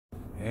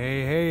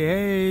Hey, hey,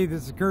 hey,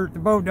 this is Kurt the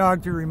Boat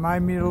Doctor.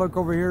 Remind me to look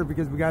over here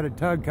because we got a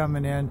tug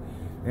coming in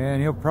and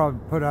he'll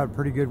probably put out a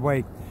pretty good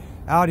wake.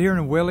 Out here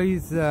in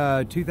Willie's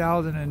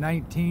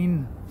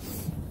 2019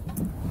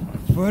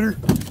 footer,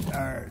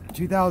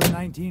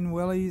 2019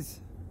 Willie's.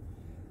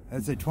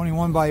 That's a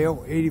 21 by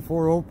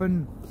 84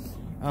 open.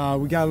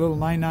 We got a little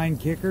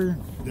 9.9 kicker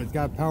that's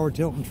got power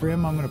tilt and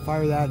trim. I'm going to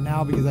fire that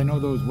now because I know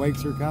those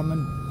wakes are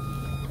coming.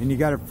 And you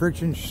got a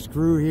friction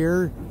screw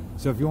here.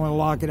 So if you want to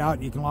lock it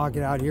out, you can lock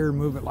it out here and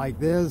move it like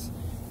this.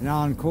 And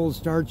on cold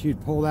starts,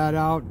 you'd pull that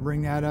out,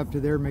 bring that up to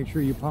there, make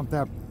sure you pump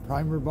that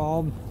primer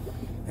bulb,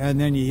 and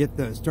then you hit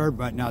the start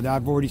button. Now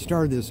I've already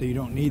started this, so you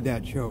don't need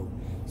that choke.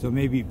 So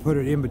maybe put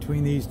it in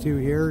between these two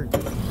here,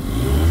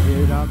 get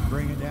it up,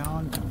 bring it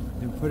down,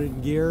 and put it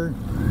in gear.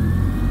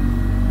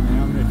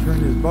 And I'm going to turn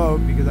this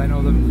boat because I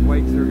know the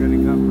wakes are going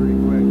to come pretty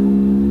quick.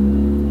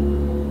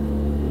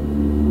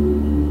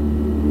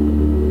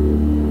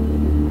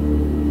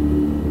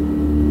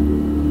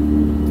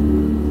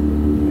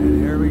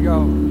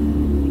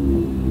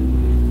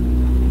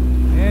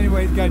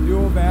 Anyway, it's got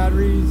dual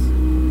batteries.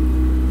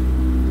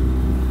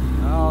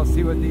 I'll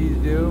see what these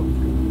do.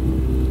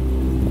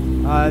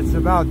 It's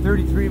about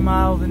 33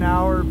 miles an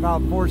hour,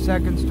 about 4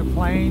 seconds to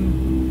plane.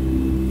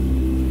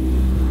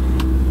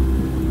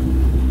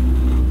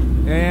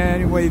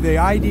 Anyway, the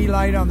ID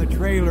light on the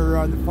trailer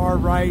on the far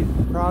right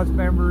cross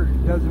member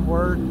doesn't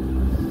work.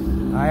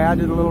 I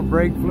added a little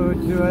brake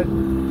fluid to it.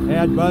 I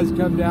had Buzz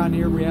come down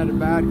here. We had a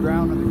bad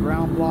ground on the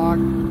ground block.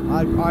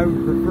 I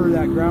would prefer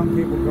that ground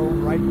cable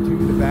going right to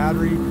the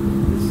battery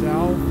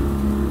itself,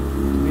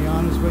 to be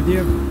honest with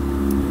you.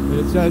 But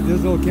it says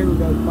this little kicker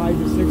goes 5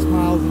 to 6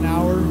 miles an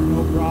hour,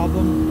 no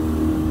problem.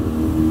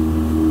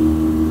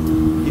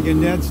 You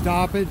can dead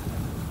stop it.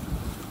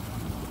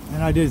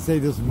 And I did say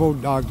this is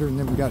Boat Doctor, and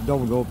then we got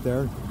double go up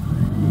there.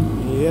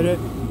 You hit it.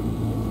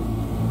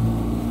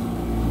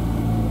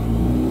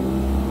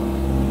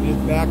 And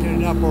it's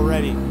backing it up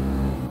already.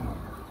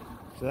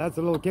 So that's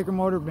a little kicker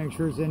motor. Make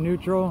sure it's in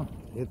neutral.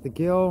 Hit the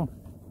kill,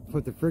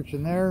 put the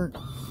friction there,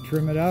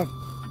 trim it up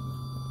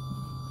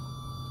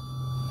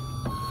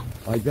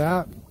like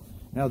that.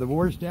 Now the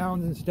wash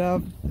downs and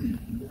stuff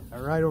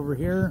are right over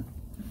here.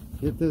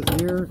 Hit this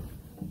here.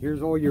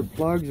 Here's all your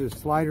plugs, your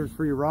sliders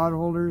for your rod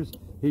holders,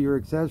 your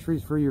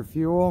accessories for your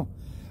fuel.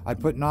 I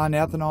put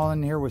non-ethanol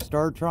in here with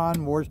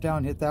Startron. Wash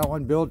down, hit that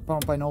one. Bilge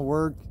pump I know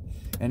works,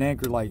 and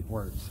anchor light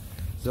works.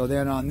 So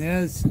then on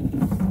this,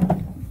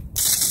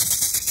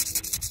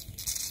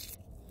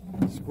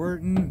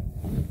 squirting,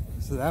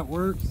 so that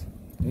works.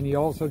 And you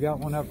also got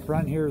one up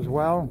front here as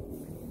well.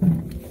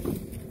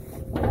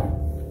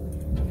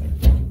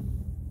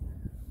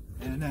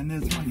 And then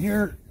this one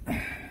here,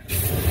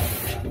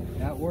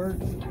 that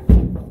works.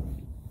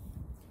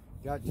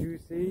 Got 2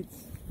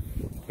 seats,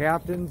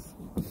 captains.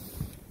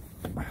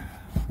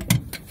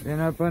 And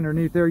up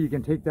underneath there, you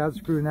can take that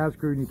screw and that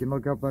screw, and you can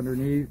look up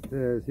underneath,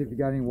 see if you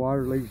got any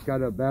water leaks.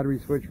 Got a battery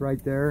switch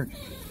right there.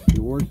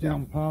 Your wash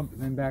down pump,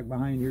 and then back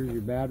behind here's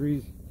your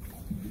batteries.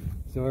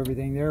 So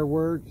everything there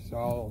works. So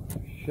I'll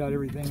shut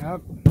everything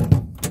up.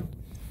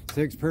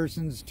 6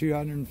 persons,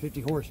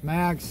 250 horse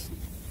max.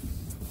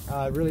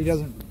 It really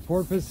doesn't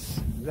porpoise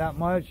that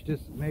much,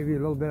 just maybe a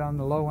little bit on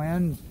the low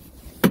end.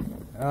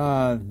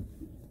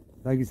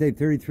 Like I say,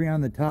 33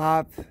 on the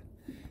top,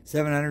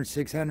 700,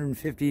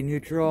 650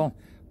 neutral.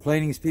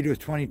 Planing speed was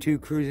 22,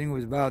 cruising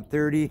was about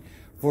 30,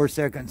 4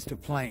 seconds to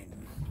plane.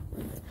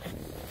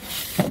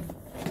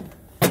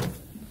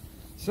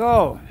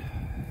 So,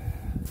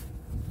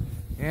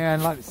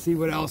 and let's see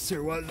what else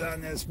there was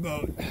on this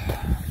boat.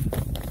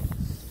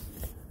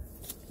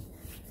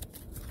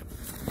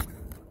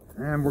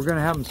 And we're going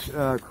to have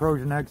them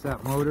corrosion X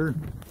that motor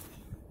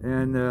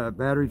and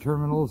battery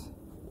terminals.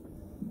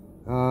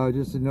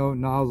 Just a note,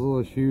 nozzle,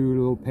 a shoe, a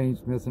little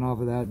paint's missing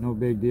off of that, no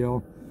big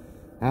deal.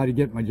 I had to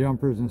get my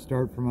jumpers and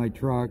start for my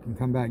truck and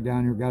come back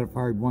down here. Got it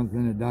fired once,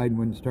 then it died and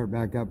wouldn't start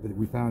back up, but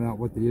we found out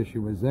what the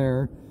issue was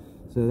there.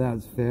 So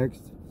that's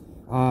fixed.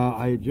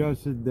 I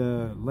adjusted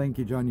the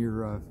linkage on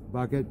your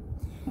bucket.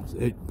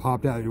 It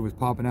popped out, it was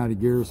popping out of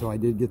gear, so I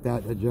did get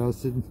that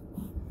adjusted.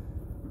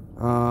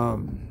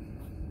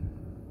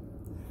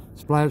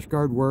 Splash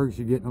guard works,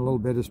 you're getting a little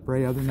bit of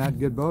spray. Other than that,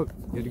 good boat,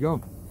 good to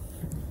go.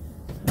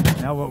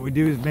 Now what we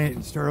do is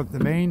start up the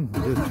main,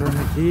 just turn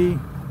the key,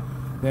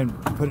 then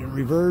put it in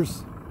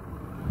reverse.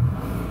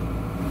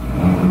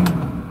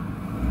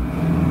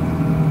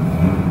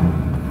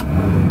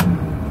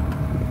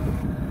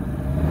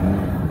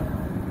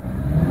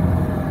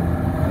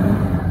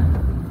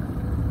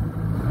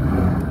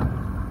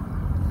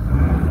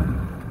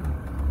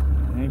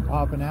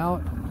 Popping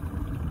out,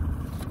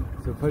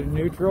 so put it in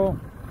neutral.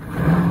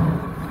 There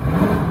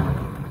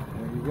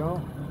you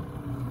go.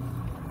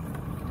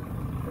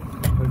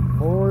 Put it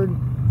forward.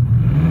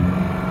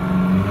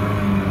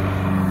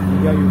 You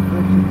got your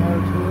friction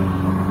there too.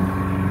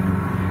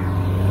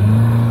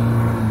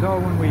 So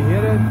when we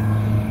hit it,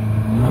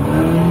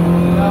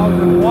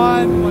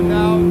 1001,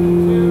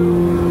 1002,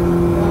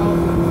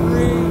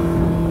 1003,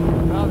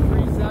 about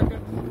 3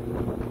 seconds.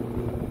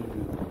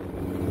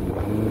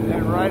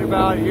 right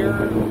about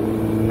here.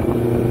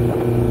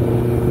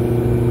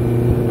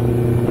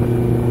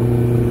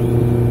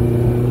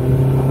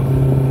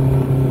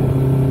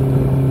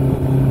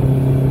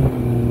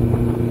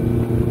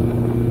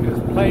 His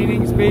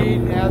planing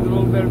speed has a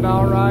little bit of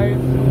bow rise.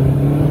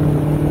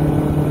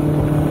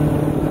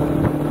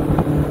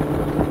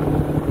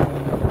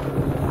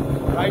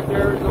 Right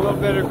there is a little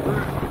bit of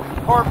cruise.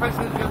 Porpoise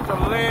is just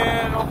a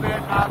little bit,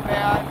 not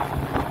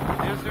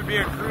bad. This would be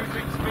a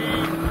cruising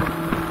speed.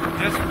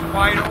 This is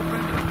wide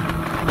open.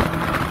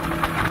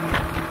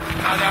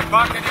 Now that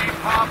bucket ain't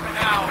popping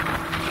out.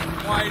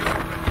 It's wide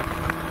open.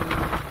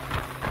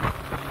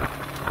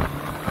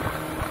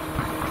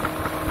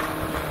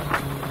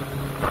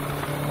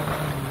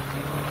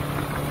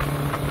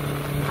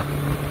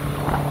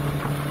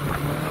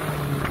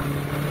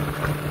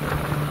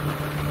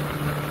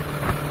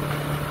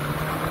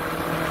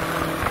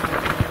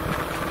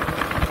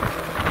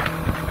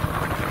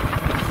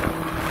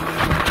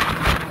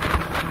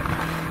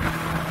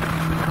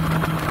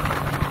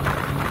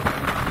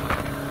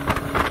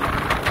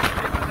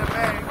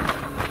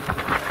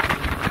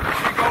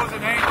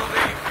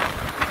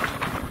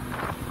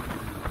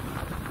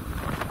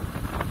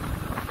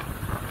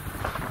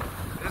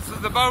 This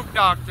is the boat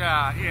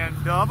doctor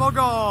in Double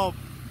Gulp.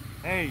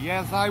 Hey,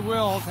 yes I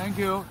will, thank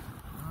you.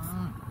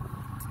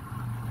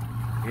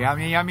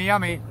 Yummy, yummy,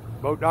 yummy.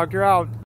 Boat doctor out.